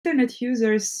internet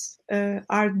users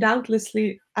are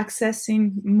doubtlessly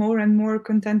accessing more and more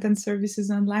content and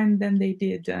services online than they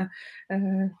did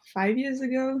 5 years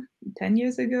ago, 10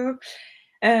 years ago.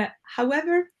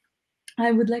 However,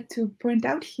 I would like to point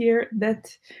out here that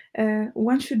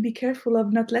one should be careful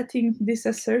of not letting this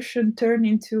assertion turn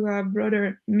into a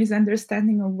broader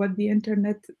misunderstanding of what the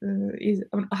internet is,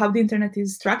 how the internet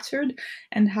is structured,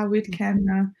 and how it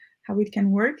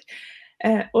can work.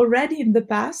 Already in the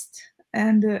past,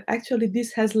 and actually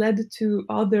this has led to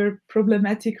other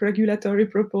problematic regulatory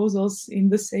proposals in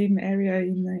the same area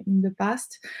in the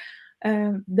past.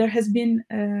 There has been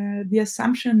the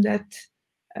assumption that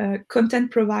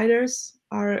content providers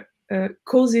are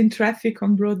causing traffic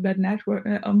on broadband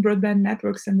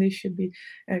networks, and they should be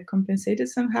compensated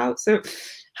somehow. So,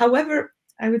 however,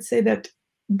 I would say that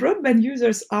broadband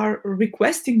users are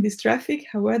requesting this traffic.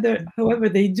 However,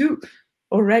 they do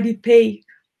already pay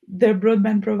their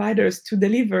broadband providers to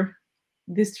deliver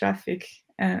this traffic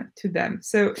to them.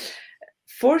 So,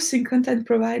 forcing content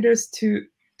providers to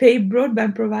pay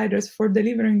broadband providers for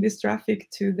delivering this traffic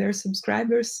to their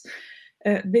subscribers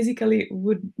basically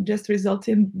would just result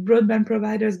in broadband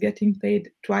providers getting paid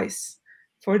twice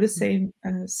for the same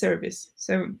service.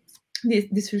 So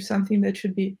this is something that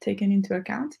should be taken into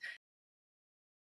account.